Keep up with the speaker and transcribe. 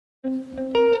Even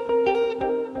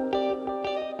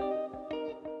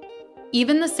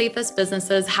the safest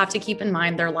businesses have to keep in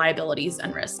mind their liabilities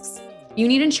and risks. You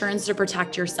need insurance to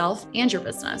protect yourself and your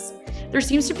business. There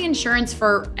seems to be insurance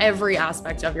for every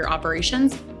aspect of your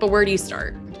operations, but where do you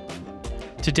start?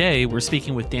 Today, we're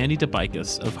speaking with Danny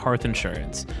DeBeikes of Hearth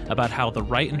Insurance about how the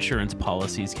right insurance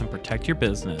policies can protect your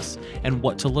business and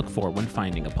what to look for when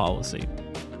finding a policy.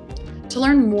 To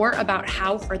learn more about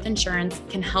how Hearth Insurance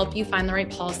can help you find the right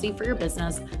policy for your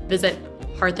business, visit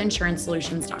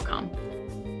hearthinsurancesolutions.com.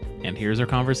 And here's our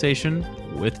conversation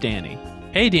with Danny.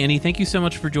 Hey, Danny, thank you so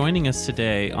much for joining us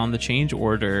today on the Change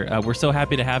Order. We're so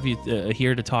happy to have you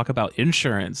here to talk about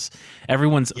insurance,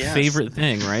 everyone's favorite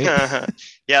thing, right?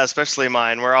 Yeah, especially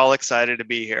mine. We're all excited to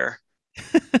be here.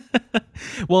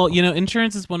 Well,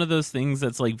 insurance is one of those things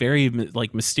that's like very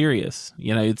mysterious.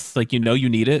 It's like, you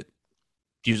need it.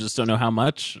 You just don't know how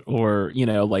much or,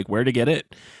 like where to get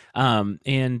it.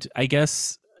 And I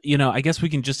guess we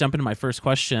can just jump into my first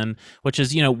question, which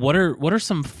is, what are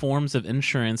some forms of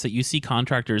insurance that you see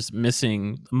contractors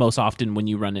missing most often when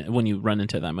you run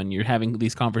into them and you're having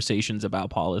these conversations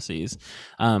about policies?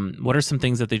 What are some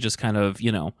things that they just kind of,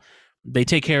 they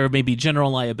take care of maybe general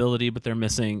liability, but they're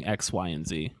missing X, Y, and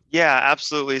Z? Yeah,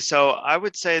 absolutely. So I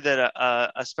would say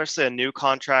that especially a new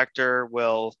contractor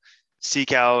will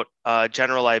seek out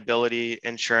general liability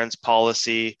insurance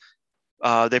policy.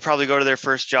 They probably go to their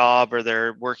first job or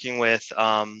they're working with,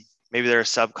 maybe they're a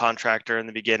subcontractor in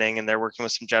the beginning and they're working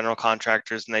with some general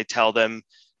contractors and they tell them,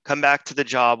 come back to the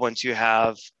job once you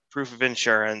have proof of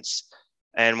insurance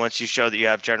and once you show that you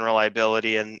have general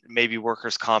liability and maybe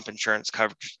workers' comp insurance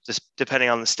coverage, just depending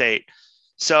on the state.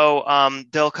 So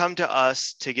they'll come to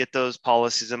us to get those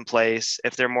policies in place.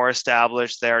 If they're more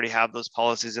established, they already have those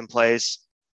policies in place.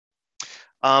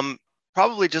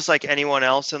 Probably just like anyone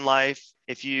else in life,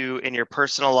 if you, in your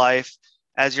personal life,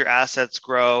 as your assets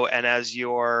grow and as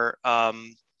your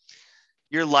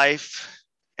life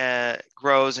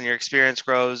grows and your experience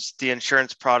grows, the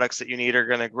insurance products that you need are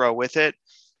going to grow with it.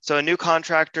 So a new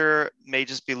contractor may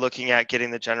just be looking at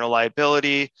getting the general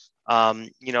liability.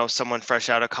 Someone fresh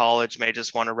out of college may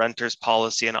just want a renter's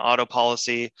policy and auto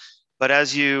policy. But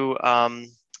as you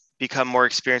become more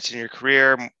experienced in your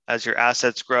career, as your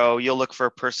assets grow, you'll look for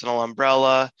a personal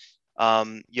umbrella.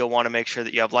 You'll want to make sure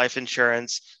that you have life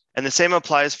insurance. And the same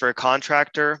applies for a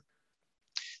contractor.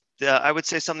 I would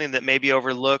say something that may be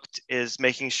overlooked is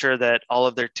making sure that all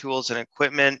of their tools and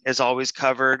equipment is always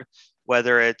covered,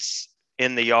 whether it's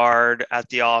in the yard, at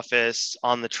the office,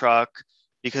 on the truck,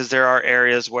 because there are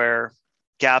areas where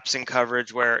gaps in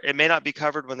coverage where it may not be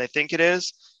covered when they think it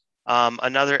is.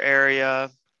 Another area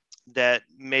that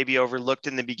may be overlooked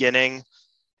in the beginning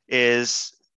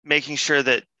is making sure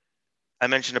that I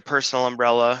mentioned a personal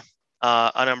umbrella,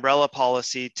 an umbrella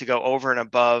policy to go over and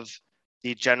above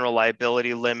the general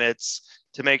liability limits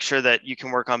to make sure that you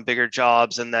can work on bigger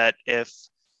jobs and that if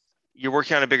you're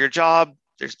working on a bigger job,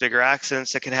 there's bigger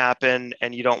accidents that can happen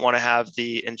and you don't want to have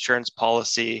the insurance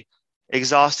policy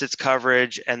exhaust its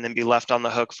coverage and then be left on the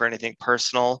hook for anything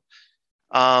personal.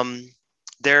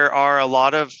 There are a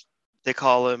lot of, they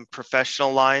call them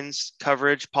professional lines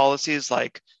coverage policies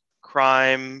like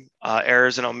crime,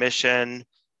 errors and omission,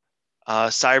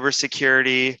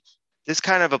 cybersecurity. This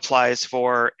kind of applies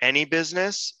for any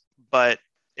business, but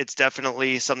it's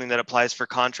definitely something that applies for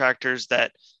contractors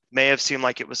that may have seemed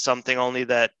like it was something only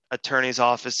that attorneys'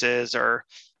 offices or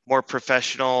more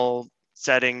professional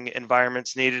setting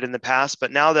environments needed in the past.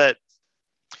 But now that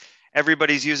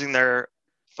everybody's using their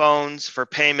phones for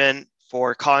payment,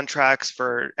 for contracts,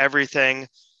 for everything,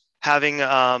 having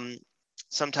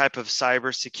some type of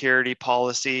cybersecurity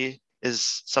policy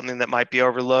is something that might be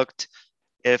overlooked.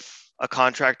 If a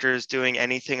contractor is doing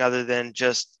anything other than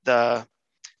just the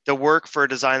work for a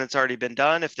design that's already been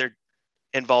done, if they're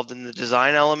involved in the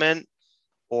design element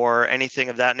or anything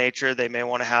of that nature, they may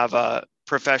want to have a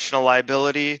professional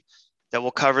liability that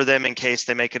will cover them in case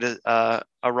they make it a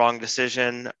wrong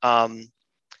decision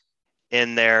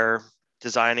in their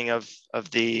designing of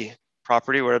the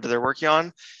property, whatever they're working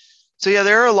on. So yeah,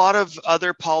 there are a lot of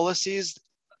other policies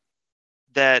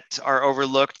that are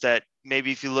overlooked that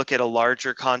maybe if you look at a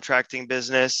larger contracting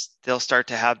business, they'll start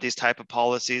to have these type of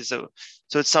policies. So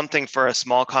it's something for a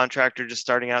small contractor just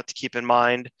starting out to keep in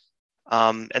mind.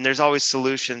 And there's always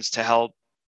solutions to help.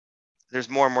 There's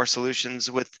more and more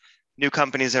solutions with new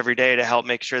companies every day to help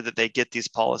make sure that they get these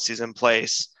policies in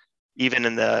place,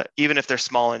 even if they're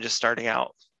small and just starting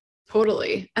out.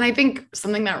 Totally. And I think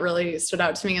something that really stood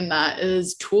out to me in that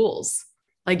is tools.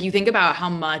 Like you think about how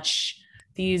much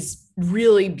these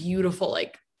really beautiful,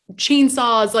 like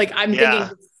chainsaws, like I'm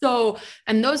thinking So,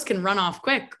 and those can run off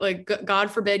quick. Like,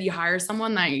 God forbid you hire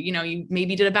someone that, you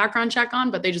maybe did a background check on,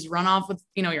 but they just run off with,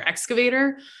 your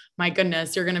excavator. My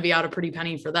goodness, you're going to be out a pretty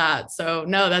penny for that. So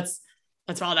no, that's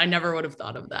wild. I never would have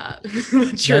thought of that.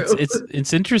 True.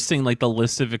 It's interesting, like the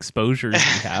list of exposures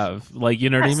we have. Like, you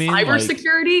know what I mean?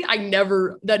 Cybersecurity,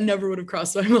 that never would have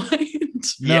crossed my mind.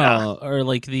 No, or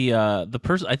like the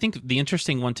person. I think the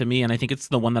interesting one to me, and I think it's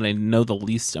the one that I know the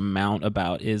least amount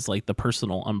about, is like the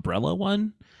personal umbrella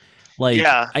one. Like,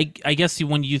 I guess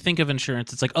when you think of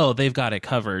insurance, it's like, oh, they've got it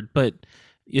covered. But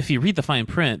if you read the fine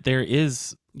print,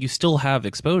 you still have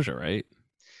exposure, right?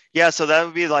 Yeah, so that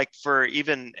would be like for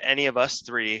even any of us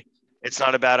three, it's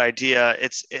not a bad idea.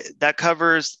 That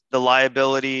covers the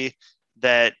liability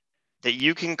that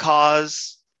you can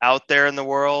cause out there in the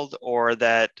world, or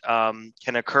that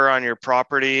can occur on your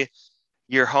property.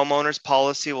 Your homeowner's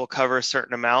policy will cover a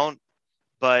certain amount,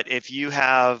 but if you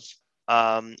have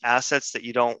assets that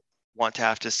you don't want to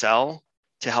have to sell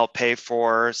to help pay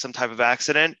for some type of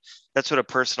accident, that's what a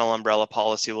personal umbrella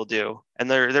policy will do.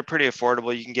 And they're pretty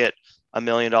affordable. You can get $1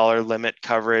 million limit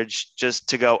coverage just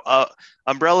to go up.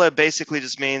 Umbrella basically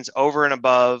just means over and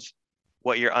above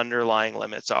what your underlying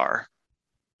limits are.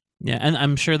 Yeah, and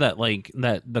I'm sure that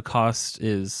the cost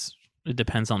it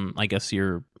depends on, I guess,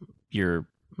 your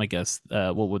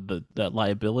what would the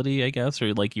liability, I guess,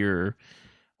 or like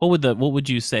what would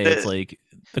you say it's like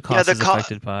the cost is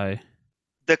affected by?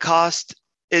 The cost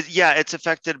it's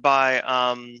affected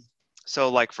by so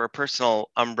like for a personal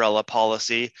umbrella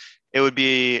policy, it would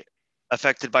be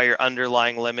affected by your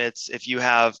underlying limits. If you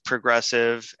have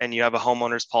Progressive and you have a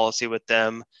homeowner's policy with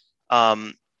them,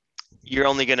 you're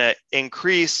only going to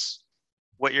increase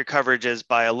what your coverage is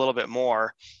by a little bit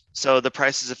more. So the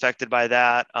price is affected by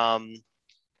that.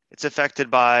 It's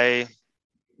affected by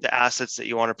the assets that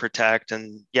you want to protect.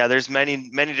 And yeah, there's many,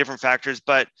 many different factors,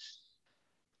 but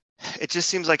it just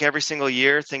seems like every single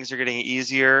year things are getting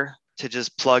easier to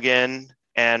just plug in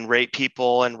and rate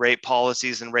people and rate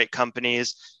policies and rate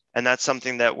companies. And that's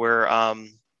something that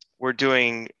we're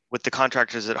doing with the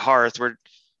contractors at Hearth.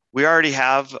 We already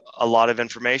have a lot of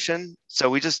information, so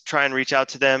we just try and reach out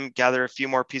to them, gather a few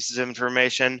more pieces of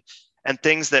information, and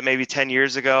things that maybe 10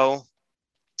 years ago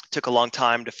took a long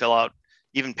time to fill out,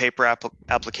 even paper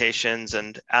applications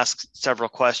and ask several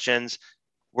questions.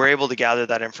 We're able to gather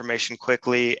that information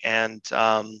quickly and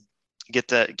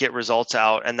get results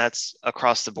out, and that's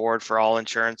across the board for all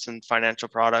insurance and financial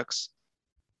products.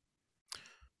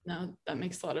 No, that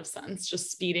makes a lot of sense.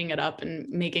 Just speeding it up and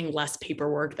making less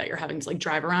paperwork that you're having to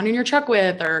drive around in your truck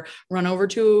with, or run over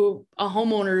to a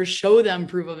homeowner, show them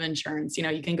proof of insurance.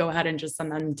 You can go ahead and just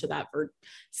send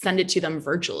it to them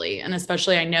virtually. And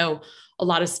especially, I know a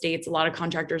lot of states, a lot of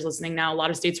contractors listening now, a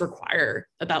lot of states require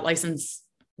that license,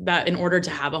 that in order to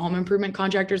have a home improvement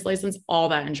contractor's license, all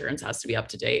that insurance has to be up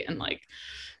to date. And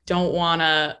don't want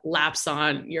to lapse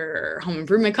on your home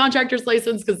improvement contractor's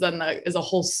license, because then that is a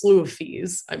whole slew of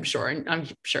fees, I'm sure. And I'm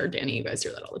sure, Danny, you guys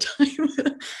hear that all the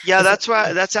time. Yeah,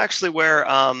 that's actually where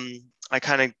I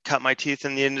kind of cut my teeth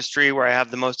in the industry, where I have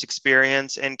the most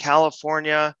experience. In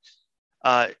California,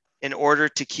 in order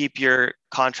to keep your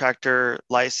contractor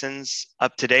license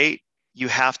up to date, you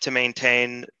have to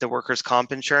maintain the workers'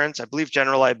 comp insurance. I believe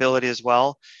general liability as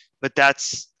well, but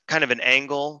that's kind of an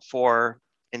angle for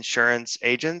insurance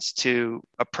agents to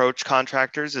approach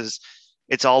contractors. Is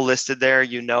it's all listed there.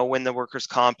 When the workers'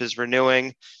 comp is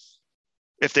renewing.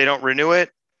 If they don't renew it,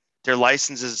 their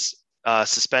license is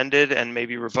suspended and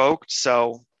maybe revoked.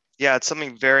 So yeah, it's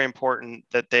something very important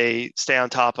that they stay on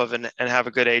top of and have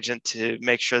a good agent to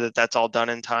make sure that that's all done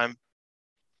in time.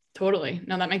 Totally.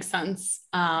 No, that makes sense.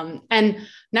 And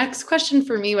next question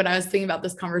for me, when I was thinking about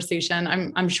this conversation,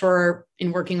 I'm sure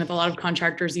in working with a lot of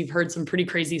contractors, you've heard some pretty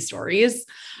crazy stories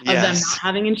of them not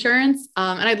having insurance.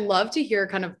 And I'd love to hear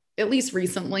kind of, at least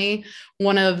recently,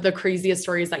 one of the craziest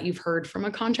stories that you've heard from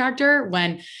a contractor,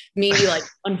 when maybe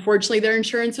unfortunately their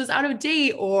insurance was out of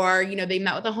date, or, they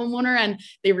met with a homeowner and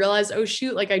they realized, oh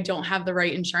shoot, I don't have the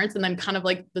right insurance. And then kind of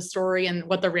the story and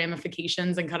what the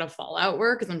ramifications and kind of fallout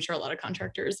were. Cause I'm sure a lot of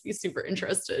contractors would be super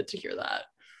interested to hear that.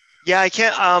 Yeah, I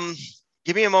can't,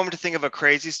 give me a moment to think of a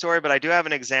crazy story, but I do have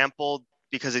an example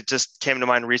because it just came to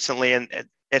mind recently, and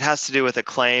it has to do with a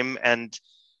claim. And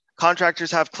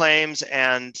contractors have claims,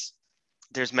 and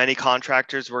there's many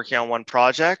contractors working on one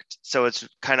project. So it's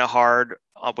kind of hard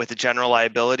with a general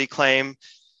liability claim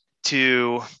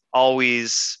to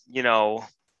always, nail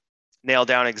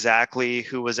down exactly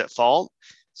who was at fault.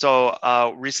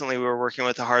 So recently we were working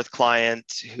with a Hearth client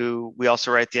who we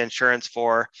also write the insurance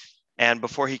for. And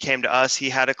before he came to us, he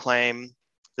had a claim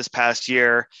this past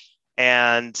year,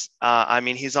 And I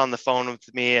mean, he's on the phone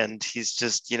with me and he's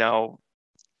just,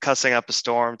 cussing up a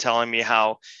storm, telling me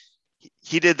how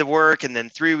he did the work. And then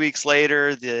 3 weeks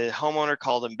later, the homeowner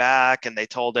called him back and they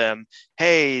told him,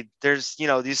 hey, there's,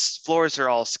 these floors are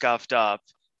all scuffed up.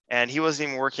 And he wasn't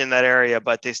even working in that area,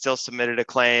 but they still submitted a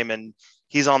claim and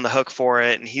he's on the hook for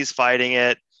it and he's fighting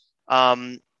it.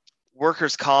 Um,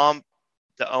 Workers' comp,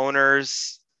 the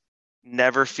owners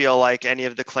never feel like any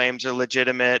of the claims are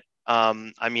legitimate.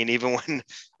 I mean, even when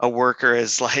a worker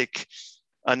is like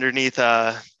underneath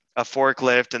a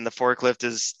forklift and the forklift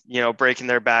is, breaking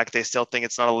their back, they still think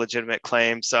it's not a legitimate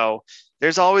claim. So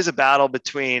there's always a battle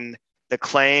between the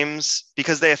claims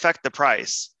because they affect the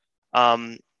price.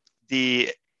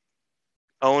 The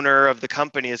owner of the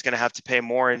company is going to have to pay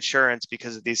more insurance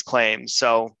because of these claims.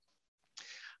 So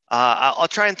I'll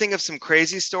try and think of some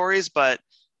crazy stories, but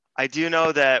I do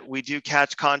know that we do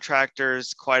catch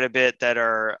contractors quite a bit that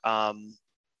are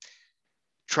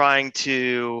trying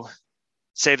to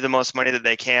save the most money that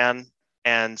they can,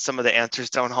 and some of the answers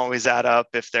don't always add up.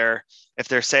 If their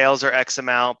sales are X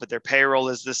amount but their payroll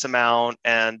is this amount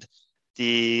and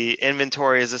the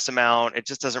inventory is this amount, it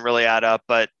just doesn't really add up.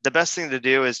 But the best thing to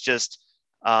do is just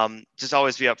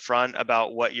always be upfront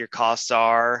about what your costs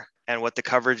are and what the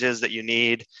coverage is that you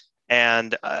need.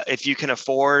 And if you can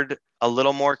afford a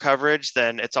little more coverage,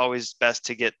 then it's always best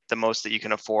to get the most that you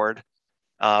can afford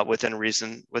within a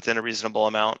reasonable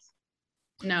amount.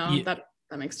 No, Yeah,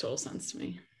 that makes total sense to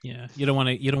me. yeah. You don't want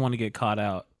to get caught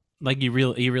out. Like you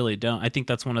really don't. I think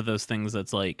that's one of those things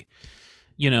that's like,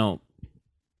 you know,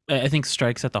 I think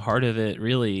strikes at the heart of it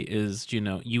really is, you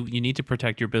need to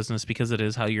protect your business because it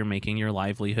is how you're making your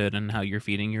livelihood and how you're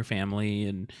feeding your family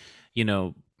and, you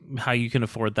know, how you can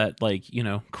afford that, like,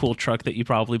 cool truck that you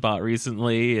probably bought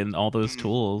recently and all those Mhm.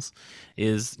 tools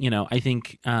is, I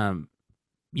think, how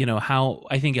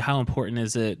important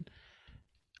is it?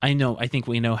 I think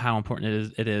we know how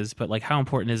important it is, but like how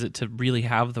important is it to really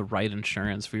have the right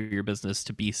insurance for your business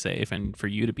to be safe and for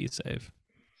you to be safe?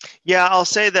 Yeah, I'll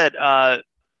say that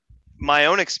my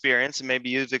own experience, and maybe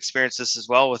you've experienced this as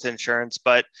well with insurance,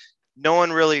 but no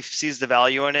one really sees the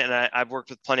value in it. And I've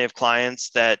worked with plenty of clients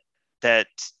that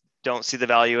don't see the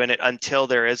value in it until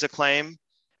there is a claim.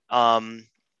 Um,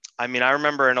 I mean, I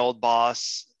remember an old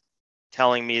boss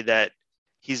telling me that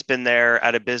he's been there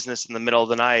at a business in the middle of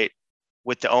the night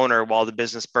with the owner while the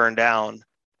business burned down.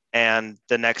 And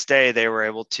the next day, they were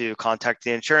able to contact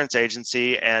the insurance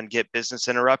agency and get business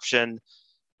interruption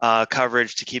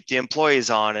coverage to keep the employees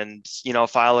on and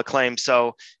file a claim.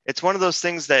 So it's one of those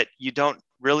things that you don't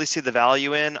really see the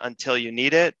value in until you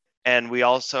need it, and we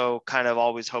also kind of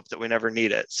always hope that we never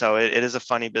need it. So it is a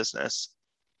funny business.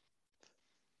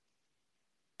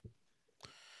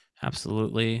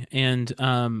 Absolutely. And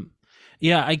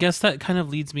yeah, I guess that kind of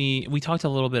leads me, we talked a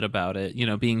little bit about it,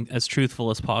 being as truthful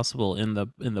as possible in the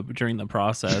during the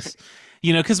process.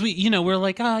 Cuz we're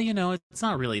like, it's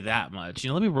not really that much.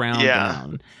 Let me round Yeah.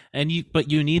 down. But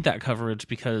you need that coverage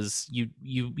because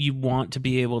you want to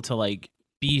be able to like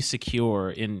be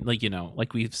secure in, like,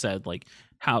 like we've said, like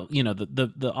how,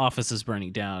 the office is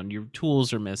burning down, your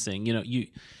tools are missing,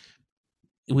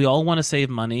 we all want to save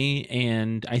money,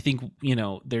 and I think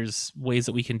there's ways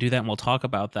that we can do that, and we'll talk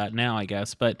about that now, I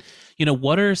guess. But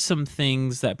what are some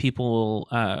things that people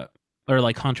or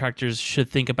like contractors should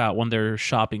think about when they're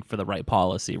shopping for the right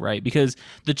policy, right? Because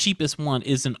the cheapest one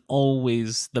isn't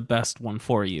always the best one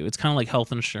for you. It's kind of like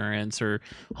health insurance or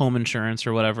home insurance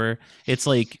or whatever. It's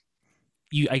like,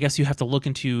 I guess you have to look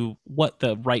into what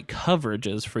the right coverage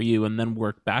is for you and then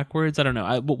work backwards. I don't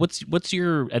know. What's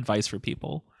your advice for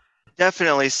people?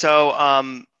 Definitely.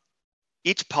 So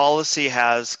each policy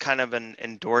has kind of an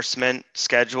endorsement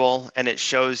schedule, and it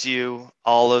shows you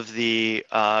all of the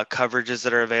coverages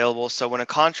that are available. So when a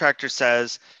contractor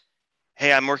says,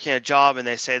 hey, I'm working a job, and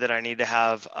they say that I need to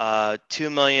have a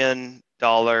 $2 million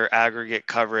aggregate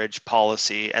coverage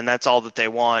policy, and that's all that they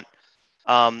want.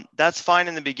 That's fine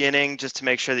in the beginning, just to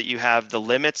make sure that you have the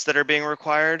limits that are being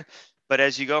required. But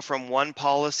as you go from one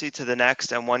policy to the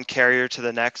next and one carrier to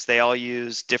the next, they all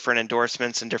use different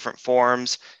endorsements and different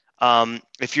forms.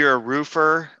 If you're a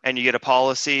roofer and you get a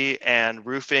policy and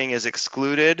roofing is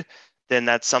excluded, then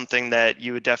that's something that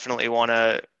you would definitely want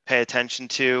to pay attention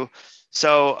to.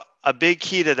 So a big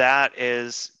key to that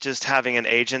is just having an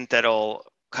agent that'll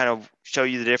kind of show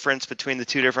you the difference between the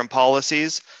two different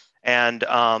policies. And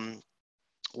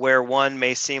where one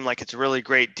may seem like it's a really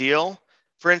great deal.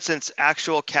 For instance,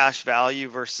 actual cash value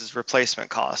versus replacement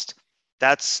cost.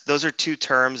 Those are two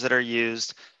terms that are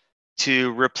used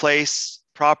to replace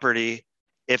property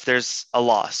if there's a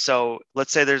loss. So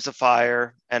let's say there's a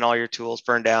fire and all your tools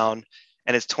burn down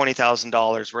and it's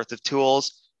 $20,000 worth of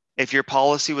tools. If your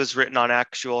policy was written on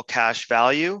actual cash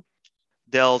value,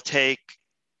 they'll take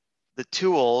the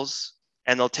tools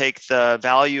and they'll take the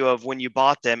value of when you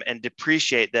bought them and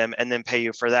depreciate them and then pay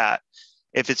you for that.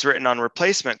 If it's written on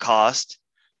replacement cost,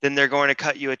 then they're going to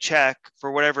cut you a check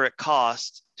for whatever it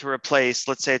costs to replace,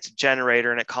 let's say it's a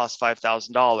generator and it costs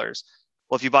 $5,000.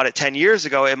 Well, if you bought it 10 years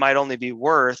ago, it might only be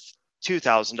worth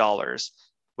 $2,000.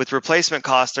 With replacement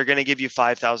costs, they're going to give you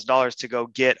 $5,000 to go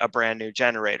get a brand new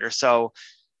generator. So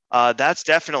that's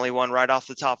definitely one right off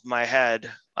the top of my head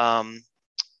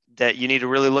that you need to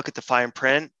really look at the fine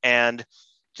print. And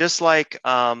just like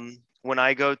when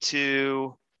I go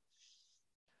to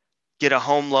get a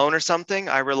home loan or something,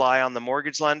 I rely on the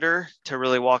mortgage lender to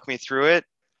really walk me through it.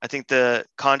 I think the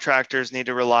contractors need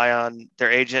to rely on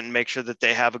their agent and make sure that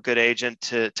they have a good agent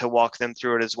to walk them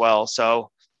through it as well. So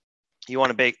you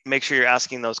want to make sure you're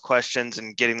asking those questions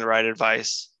and getting the right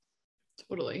advice.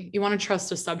 Totally. You want to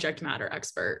trust a subject matter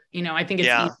expert. I think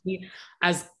it's easy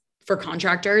as for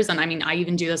contractors. And I mean, I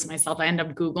even do this myself. I end up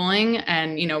Googling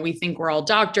and, we think we're all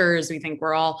doctors. We think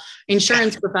we're all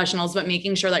insurance professionals, but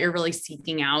making sure that you're really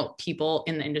seeking out people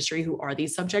in the industry who are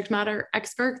these subject matter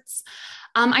experts.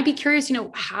 I'd be curious,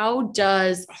 how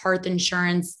does Hearth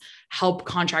Insurance help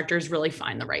contractors really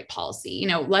find the right policy?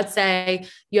 Let's say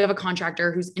you have a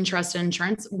contractor who's interested in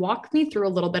insurance. Walk me through a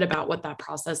little bit about what that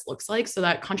process looks like so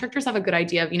that contractors have a good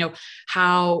idea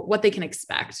of, what they can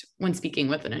expect when speaking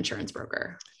with an insurance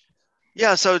broker.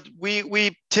 Yeah, so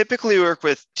we typically work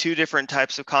with two different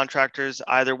types of contractors,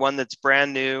 either one that's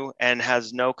brand new and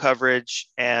has no coverage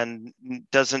and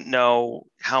doesn't know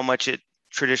how much it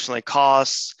traditionally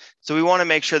costs. So we want to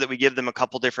make sure that we give them a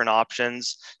couple different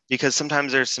options because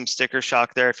sometimes there's some sticker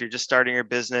shock there. If you're just starting your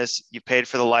business, you paid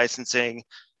for the licensing,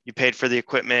 you paid for the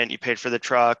equipment, you paid for the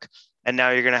truck, and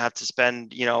now you're going to have to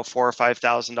spend, $4,000 or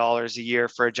 $5,000 a year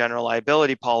for a general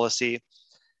liability policy.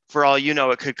 For all you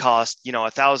know, it could cost,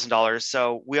 $1,000.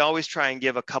 So we always try and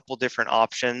give a couple different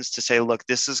options to say, look,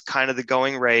 this is kind of the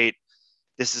going rate.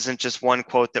 This isn't just one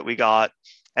quote that we got.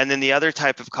 And then the other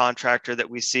type of contractor that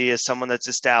we see is someone that's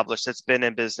established, that's been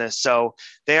in business. So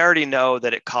they already know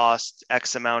that it costs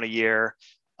X amount a year.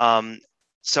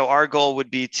 So our goal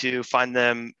would be to find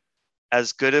them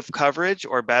as good of coverage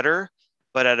or better,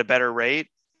 but at a better rate.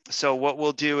 So what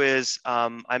we'll do is,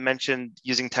 I mentioned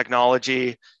using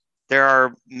technology. There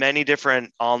are many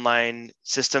different online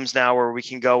systems now where we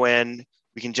can go in,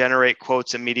 we can generate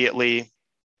quotes immediately.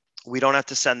 We don't have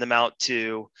to send them out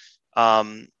to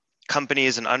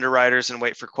companies and underwriters and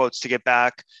wait for quotes to get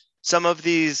back. Some of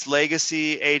these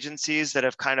legacy agencies that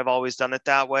have kind of always done it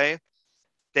that way,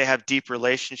 they have deep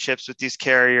relationships with these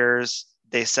carriers.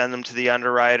 They send them to the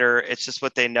underwriter. It's just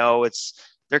what they know.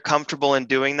 They're comfortable in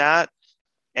doing that.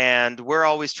 And we're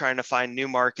always trying to find new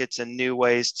markets and new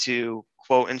ways to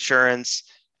quote insurance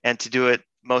and to do it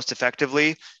most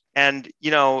effectively. And,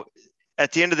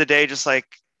 at the end of the day, just like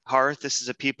Hearth, this is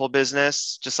a people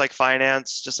business, just like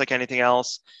finance, just like anything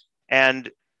else. And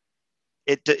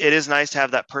it is nice to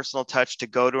have that personal touch to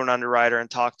go to an underwriter and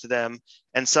talk to them.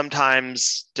 And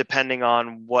sometimes, depending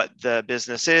on what the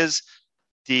business is,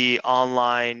 the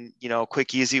online,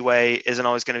 quick, easy way isn't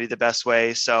always going to be the best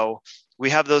way. So we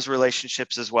have those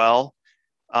relationships as well.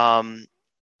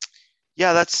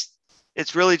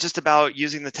 It's really just about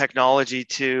using the technology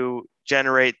to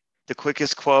generate the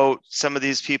quickest quote. Some of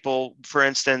these people, for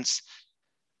instance,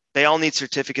 they all need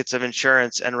certificates of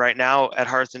insurance. And right now at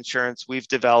Hearth Insurance, we've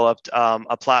developed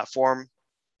a platform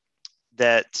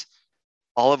that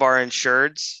all of our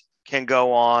insureds can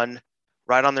go on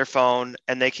right on their phone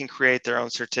and they can create their own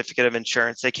certificate of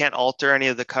insurance. They can't alter any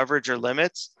of the coverage or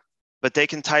limits, but they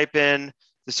can type in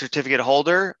the certificate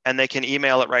holder and they can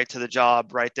email it right to the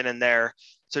job right then and there.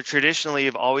 So traditionally,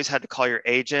 you've always had to call your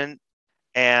agent,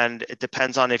 and it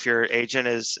depends on if your agent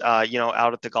is,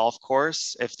 out at the golf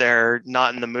course, if they're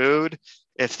not in the mood,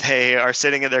 if they are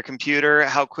sitting at their computer,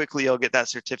 how quickly you'll get that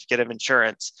certificate of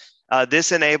insurance.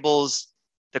 This enables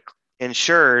the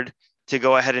insured to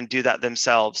go ahead and do that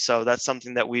themselves. So that's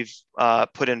something that we've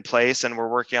put in place, and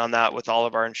we're working on that with all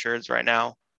of our insureds right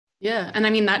now. Yeah. And I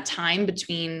mean, that time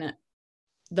between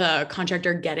the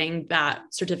contractor getting that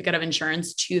certificate of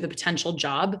insurance to the potential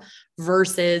job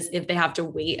versus if they have to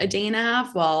wait a day and a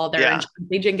half while their insurance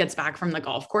agent gets back from the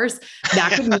golf course,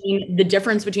 that could mean the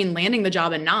difference between landing the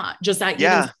job and not, just that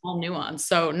even small nuance.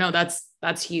 So no,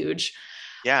 that's huge.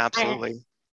 Yeah, absolutely.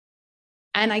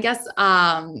 And I guess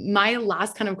my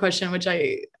last kind of question, which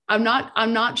I'm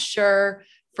not sure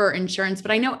for insurance,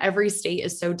 but I know every state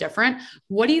is so different.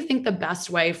 What do you think the best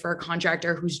way for a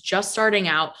contractor who's just starting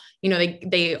out,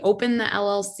 they open the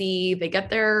LLC, they get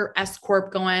their S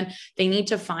corp going, they need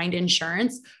to find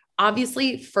insurance.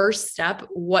 Obviously, first step,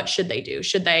 what should they do?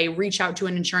 Should they reach out to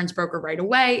an insurance broker right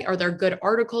away? Are there good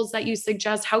articles that you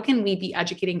suggest? How can we be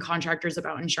educating contractors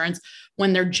about insurance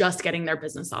when they're just getting their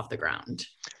business off the ground?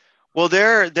 Well,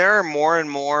 there are more and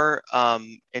more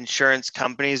insurance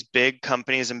companies, big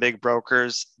companies and big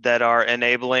brokers that are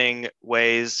enabling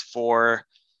ways for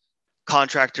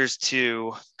contractors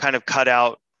to kind of cut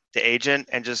out the agent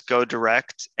and just go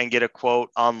direct and get a quote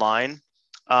online.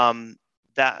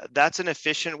 That's an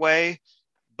efficient way,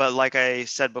 but like I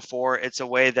said before, it's a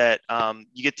way that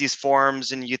you get these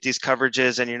forms and you get these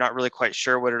coverages and you're not really quite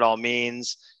sure what it all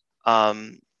means.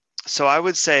 So I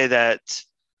would say that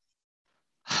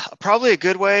probably a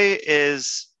good way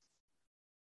is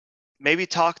maybe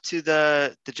talk to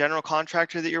the general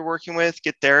contractor that you're working with,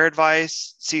 get their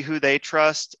advice, see who they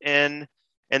trust in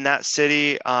that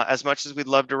city. As much as we'd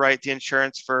love to write the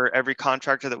insurance for every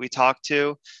contractor that we talk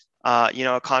to,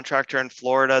 a contractor in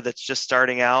Florida that's just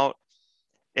starting out,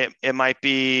 it might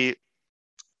be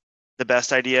the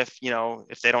best idea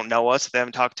if they don't know us, if they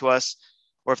haven't talked to us,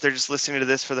 or if they're just listening to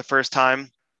this for the first time,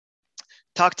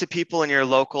 talk to people in your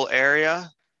local area.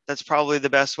 That's probably the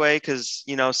best way, because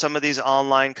some of these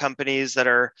online companies that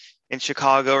are in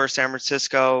Chicago or San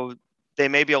Francisco, they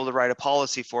may be able to write a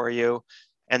policy for you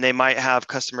and they might have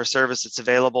customer service that's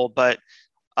available, but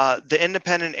the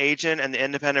independent agent and the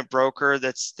independent broker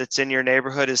that's in your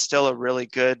neighborhood is still a really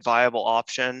good, viable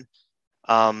option.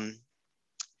 And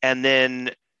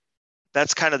then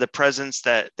that's kind of the presence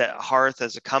that Hearth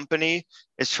as a company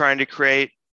is trying to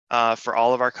create for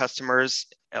all of our customers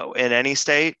in any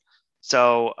state.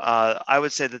 So I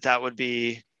would say that would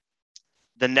be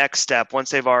the next step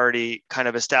once they've already kind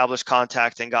of established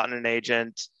contact and gotten an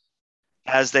agent.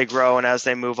 As they grow and as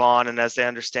they move on and as they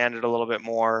understand it a little bit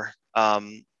more,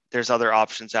 there's other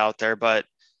options out there. But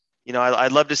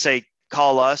I'd love to say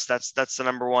call us. That's the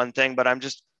number one thing. But I'm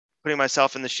just putting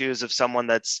myself in the shoes of someone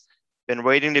that's been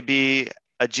waiting to be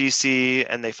a GC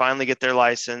and they finally get their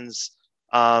license.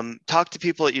 Talk to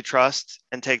people that you trust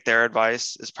and take their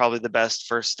advice is probably the best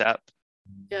first step.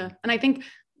 Yeah. And I think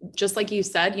just like you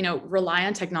said, rely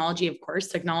on technology. Of course,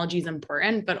 technology is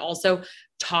important, but also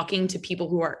talking to people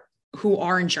who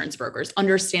are insurance brokers,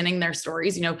 understanding their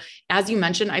stories. As you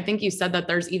mentioned, I think you said that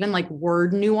there's even like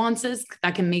word nuances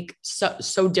that can make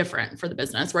so different for the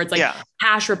business, where it's like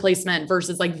cash replacement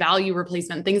versus like value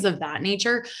replacement, things of that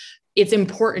nature. It's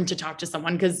important to talk to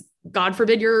someone, because God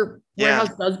forbid your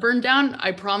warehouse does burn down.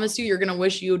 I promise you're going to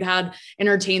wish you'd had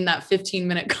entertained that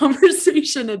 15-minute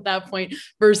conversation at that point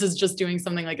versus just doing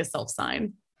something like a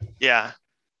self-sign. Yeah.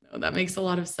 No, that makes a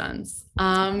lot of sense.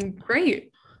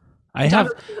 Great. I have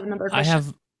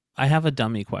a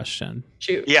dummy question.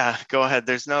 Shoot. Yeah, go ahead.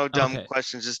 There's no dumb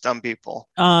questions, just dumb people.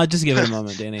 Just give it a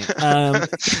moment, Danny.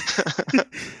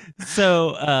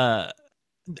 So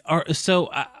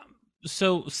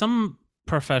some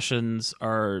professions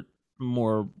are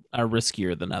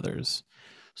riskier than others.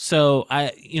 So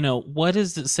what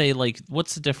does it say? Like,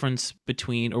 what's the difference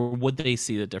between, or would they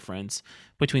see the difference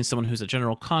between someone who's a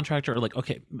general contractor, or like,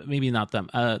 okay, maybe not them,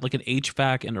 like an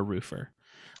HVAC and a roofer?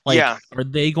 Like, are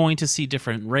they going to see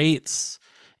different rates?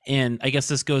 And I guess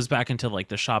this goes back into like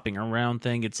the shopping around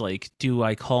thing. It's like, do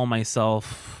I call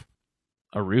myself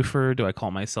a roofer? Do I call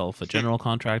myself a general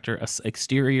contractor, a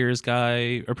exteriors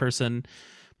guy or person?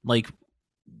 Like,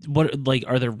 what, like,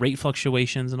 are there rate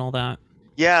fluctuations and all that?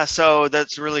 Yeah, so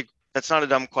that's not a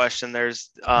dumb question.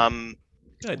 There's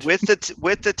with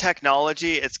the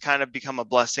technology, it's kind of become a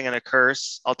blessing and a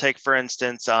curse. I'll take, for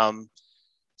instance,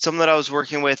 someone that I was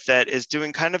working with that is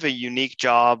doing kind of a unique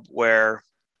job where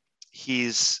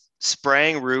he's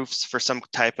spraying roofs for some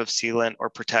type of sealant or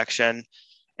protection,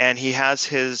 and he has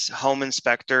his home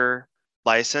inspector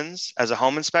license as a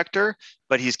home inspector,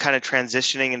 but he's kind of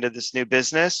transitioning into this new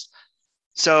business.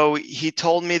 So he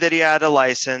told me that he had a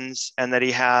license and that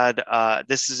he had,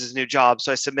 this is his new job.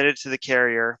 So I submitted to the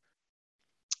carrier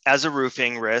as a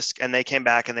roofing risk, and they came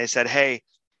back and they said, hey,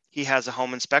 he has a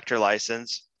home inspector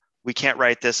license. We can't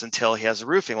write this until he has a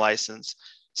roofing license.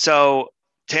 So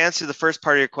to answer the first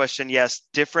part of your question, yes,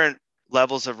 different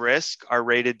levels of risk are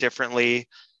rated differently,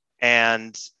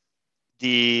 and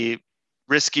the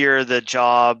riskier the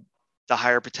job, the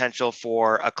higher potential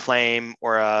for a claim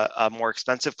or a more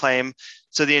expensive claim.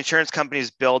 So the insurance companies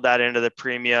build that into the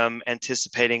premium,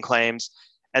 anticipating claims.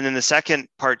 And then the second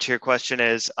part to your question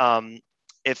is,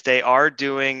 if they are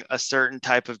doing a certain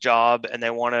type of job and they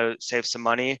want to save some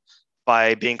money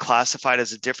by being classified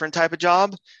as a different type of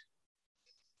job,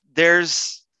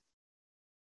 there's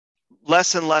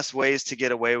less and less ways to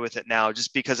get away with it now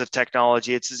just because of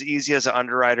technology. It's as easy as an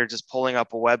underwriter just pulling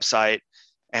up a website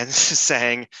and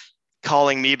saying,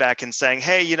 calling me back and saying,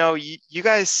 hey, you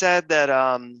guys said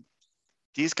that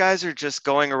these guys are just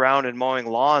going around and mowing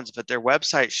lawns, but their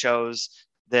website shows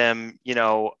them,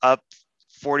 up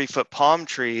 40-foot palm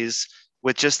trees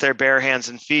with just their bare hands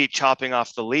and feet chopping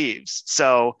off the leaves.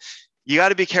 So you got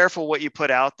to be careful what you put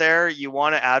out there. You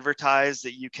want to advertise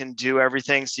that you can do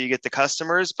everything so you get the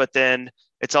customers, but then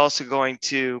it's also going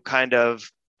to kind of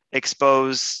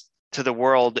expose to the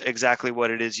world exactly what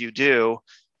it is you do.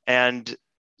 And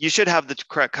you should have the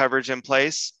correct coverage in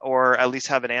place, or at least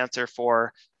have an answer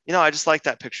for, I just like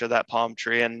that picture of that palm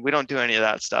tree, and we don't do any of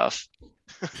that stuff.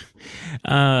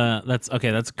 That's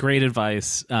okay. That's great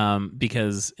advice.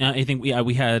 Because I think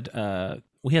we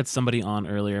had somebody on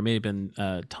earlier, it may have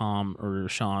been Tom or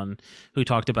Sean, who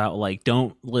talked about like,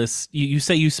 don't list. You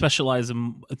say you specialize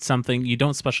in something. You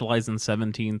don't specialize in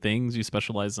 17 things. You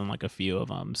specialize in like a few of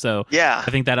them. So yeah,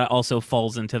 I think that also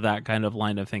falls into that kind of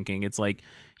line of thinking. It's like,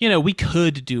 we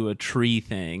could do a tree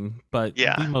thing, but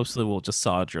we mostly will just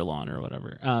sod your lawn or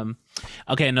whatever.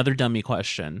 Okay, another dummy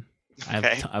question. I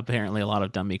have apparently a lot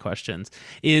of dummy questions.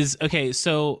 Is okay,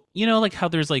 so like how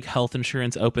there's like health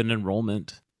insurance open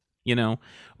enrollment,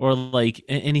 or like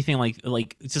anything like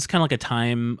it's just kind of like a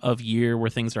time of year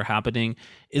where things are happening.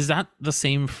 Is that the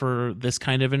same for this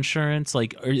kind of insurance?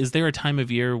 Like, or is there a time of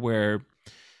year where,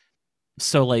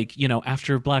 so like,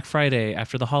 after Black Friday,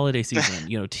 after the holiday season,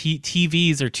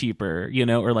 TVs are cheaper,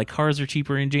 or like cars are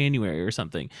cheaper in January or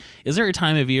something? Is there a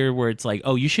time of year where it's like,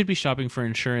 oh, you should be shopping for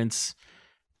insurance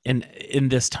in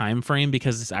this time frame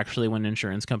because it's actually when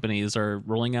insurance companies are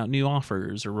rolling out new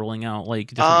offers or rolling out like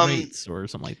different rates or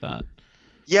something like that?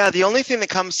 Yeah, the only thing that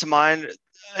comes to mind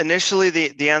initially,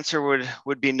 the answer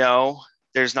would be no.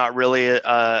 There's not really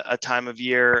a time of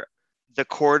year. The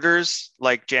quarters,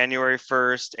 like January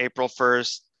 1st, April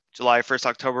 1st, July 1st,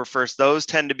 October 1st, those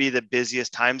tend to be the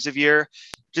busiest times of year,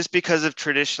 just because of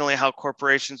traditionally how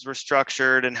corporations were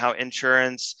structured and how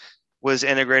insurance was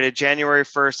integrated. January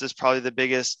 1st is probably the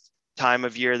biggest time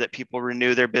of year that people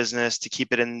renew their business to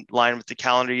keep it in line with the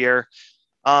calendar year.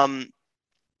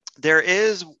 There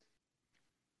is,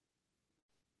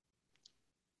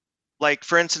 like,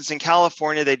 for instance, in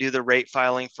California, they do the rate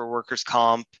filing for workers'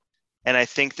 comp. And I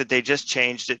think that they just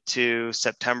changed it to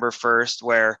September 1st,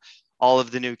 where all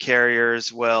of the new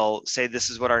carriers will say,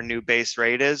 this is what our new base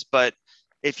rate is. But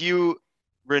if you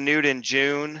renewed in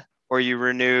June or you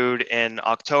renewed in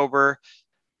October,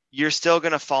 you're still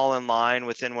going to fall in line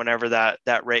within whenever that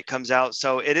rate comes out.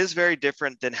 So it is very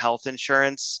different than health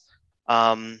insurance.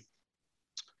 That's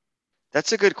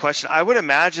a good question. I would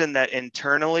imagine that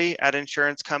internally at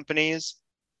insurance companies,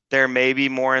 there may be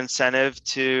more incentive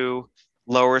to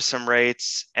lower some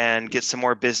rates and get some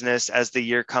more business as the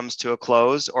year comes to a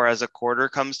close or as a quarter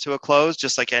comes to a close,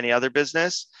 just like any other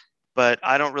business. But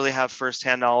I don't really have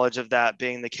firsthand knowledge of that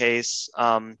being the case.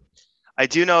 I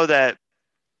do know that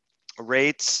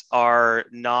rates are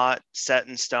not set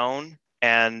in stone,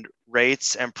 and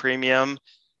rates and premium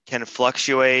can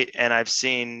fluctuate. And I've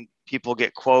seen people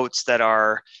get quotes that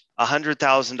are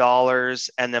 $100,000,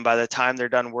 and then by the time they're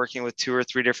done working with 2 or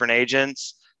 3 different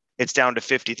agents, it's down to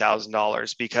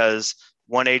 $50,000 because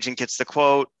one agent gets the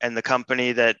quote and the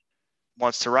company that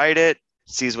wants to write it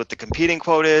sees what the competing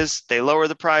quote is. They lower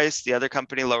the price. The other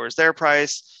company lowers their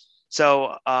price.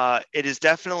 So it is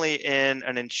definitely in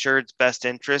an insured's best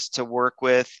interest to work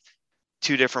with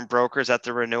 2 different brokers at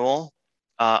the renewal.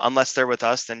 Unless they're with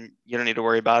us, then you don't need to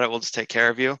worry about it. We'll just take care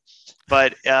of you.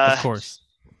 But of course,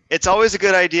 it's always a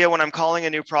good idea when I'm calling a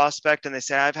new prospect and they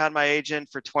say, I've had my agent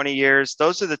for 20 years.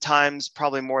 Those are the times,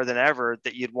 probably more than ever,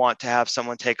 that you'd want to have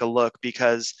someone take a look,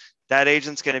 because that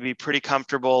agent's going to be pretty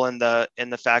comfortable in the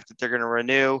fact that they're going to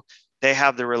renew. They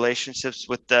have the relationships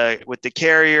with the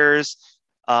carriers.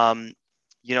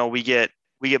 We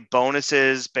get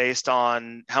bonuses based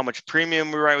on how much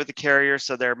premium we write with the carrier.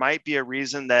 So there might be a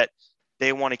reason that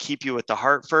they want to keep you with the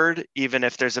Hartford, even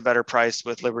if there's a better price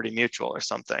with Liberty Mutual or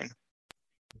something.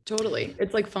 Totally.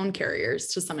 It's like phone carriers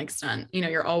to some extent.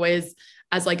 You're always,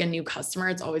 as like a new customer,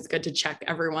 it's always good to check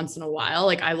every once in a while.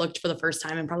 Like I looked for the first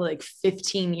time in probably like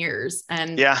 15 years.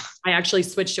 And yeah, I actually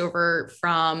switched over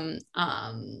from,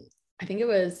 I think it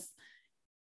was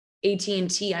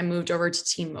AT&T. I moved over to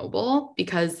T-Mobile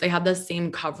because they had the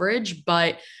same coverage,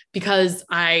 but because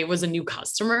I was a new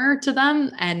customer to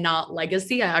them and not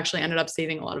legacy, I actually ended up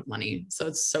saving a lot of money. So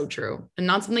it's so true and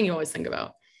not something you always think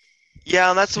about.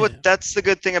 Yeah, and that's the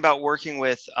good thing about working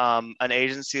with an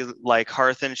agency like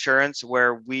Hearth Insurance,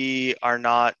 where we are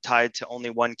not tied to only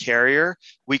one carrier.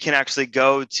 We can actually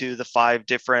go to the 5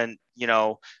 different,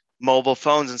 mobile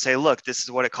phones and say, look, this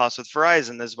is what it costs with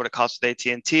Verizon, this is what it costs with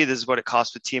AT&T, this is what it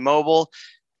costs with T-Mobile.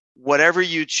 Whatever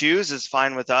you choose is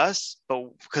fine with us, but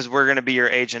because we're going to be your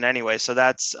agent anyway. So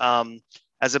that's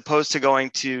as opposed to going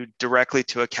to directly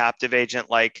to a captive agent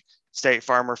like State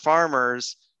Farm or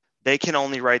Farmers, they can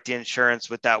only write the insurance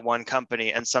with that one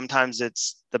company. And sometimes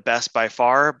it's the best by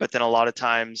far, but then a lot of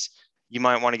times you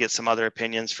might want to get some other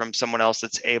opinions from someone else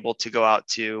that's able to go out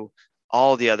to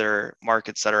all the other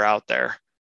markets that are out there.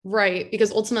 Right.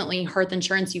 Because ultimately, Hearth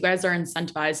Insurance, you guys are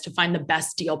incentivized to find the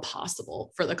best deal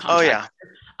possible for the Oh, contract.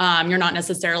 yeah. You're not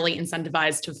necessarily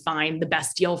incentivized to find the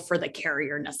best deal for the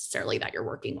carrier necessarily that you're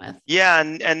working with. Yeah.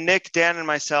 And Nick, Dan, and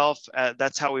myself,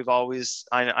 that's how we've always,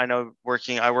 I know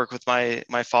I work with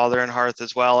my father in Hearth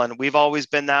as well. And we've always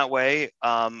been that way.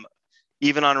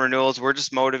 Even on renewals, we're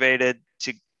just motivated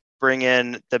to bring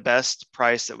in the best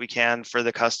price that we can for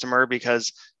the customer,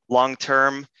 because long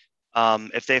term,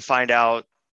 if they find out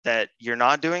that you're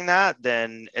not doing that,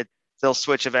 then they'll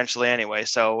switch eventually anyway.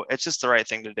 So it's just the right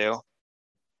thing to do.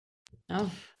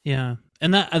 Oh, Yeah,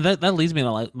 and that leads me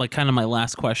to like kind of my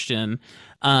last question.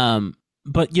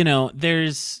 But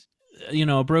there's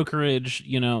a brokerage.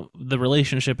 The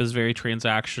relationship is very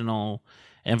transactional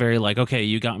and very like, okay,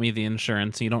 you got me the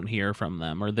insurance, and you don't hear from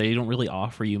them, or they don't really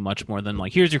offer you much more than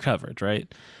like, here's your coverage,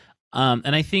 right?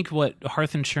 And I think what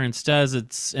Hearth Insurance does,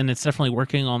 it's definitely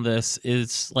working on this,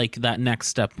 is like that next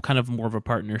step, kind of more of a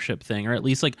partnership thing, or at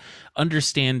least like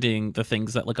understanding the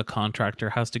things that like a contractor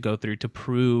has to go through to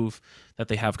prove that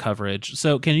they have coverage.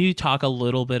 So can you talk a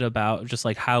little bit about just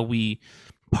like how we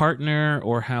partner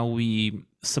or how we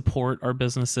support our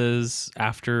businesses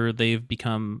after they've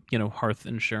become, Hearth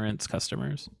Insurance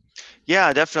customers?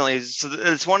 Yeah, definitely. So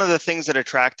it's one of the things that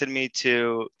attracted me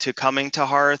to coming to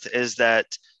Hearth, is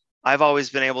that I've always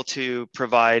been able to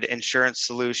provide insurance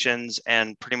solutions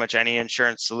and pretty much any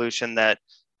insurance solution that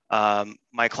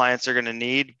my clients are going to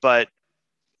need. But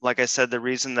like I said, the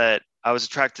reason that I was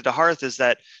attracted to Hearth is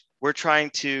that we're trying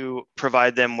to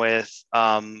provide them with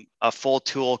a full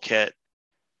toolkit,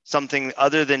 something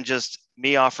other than just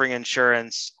me offering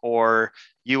insurance or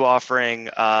you offering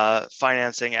a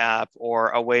financing app or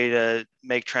a way to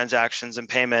make transactions and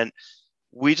payment.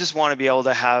 We just want to be able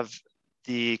to have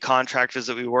the contractors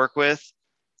that we work with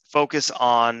focus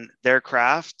on their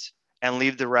craft and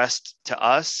leave the rest to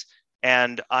us.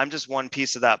 And I'm just one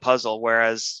piece of that puzzle.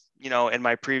 Whereas, in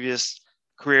my previous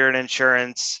career in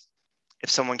insurance,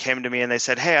 if someone came to me and they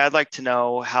said, hey, I'd like to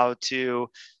know how to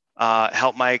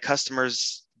help my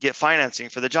customers get financing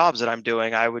for the jobs that I'm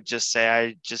doing, I would just say,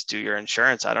 I just do your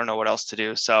insurance. I don't know what else to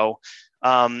do. So,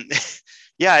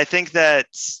 yeah, I think that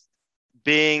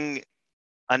being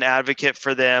an advocate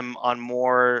for them on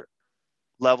more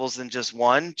levels than just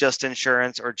one, just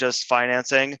insurance or just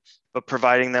financing, but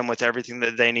providing them with everything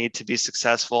that they need to be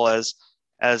successful. As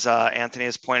Anthony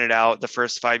has pointed out, the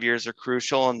first 5 years are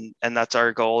crucial, and that's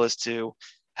our goal, is to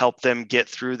help them get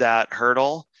through that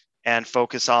hurdle and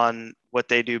focus on what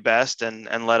they do best,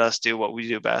 and let us do what we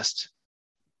do best.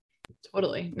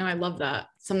 totally. No, I love that.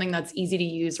 Something that's easy to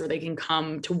use where they can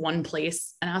come to one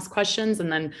place and ask questions,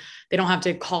 and then they don't have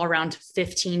to call around to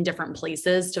 15 different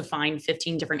places to find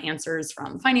 15 different answers,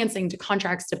 from financing to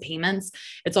contracts to payments.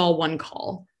 It's all one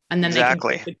call. And then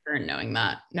Exactly. they can secure in knowing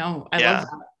that. No, I Yeah. love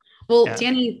that. Well, Yeah.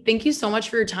 Danny, thank you so much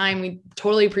for your time. We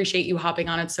totally appreciate you hopping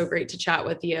on. It's so great to chat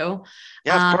with you.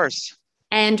 Yeah, of course.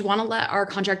 And want to let our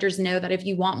contractors know that if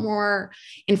you want more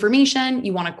information,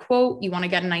 you want to quote, you want to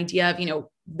get an idea of,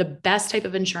 the best type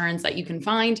of insurance that you can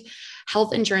find,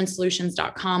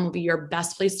 healthinsurancesolutions.com will be your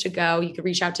best place to go. You could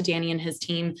reach out to Danny and his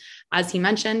team. As he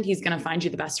mentioned, he's going to find you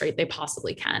the best rate they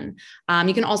possibly can.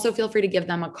 You can also feel free to give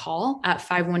them a call at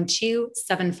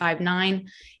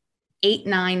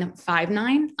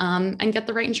 512-759-8959 and get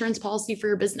the right insurance policy for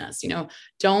your business.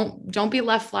 Don't be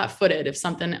left flat-footed if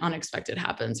something unexpected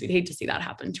happens. We'd hate to see that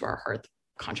happen to our Hearth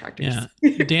contractors.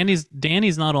 Yeah.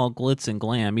 Danny's not all glitz and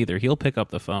glam either. He'll pick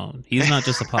up the phone. He's not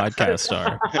just a podcast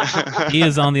star. He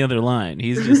is on the other line.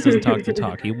 He just doesn't talk the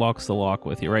talk. He walks the walk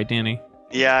with you, right, Danny?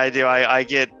 Yeah, I do. I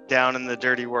get down in the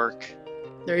dirty work.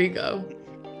 There you go.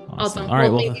 Awesome. All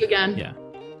right. Well, thank you again. Yeah.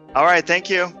 All right. Thank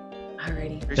you.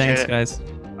 Alrighty. Appreciate Thanks, it. guys.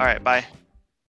 All right. Bye.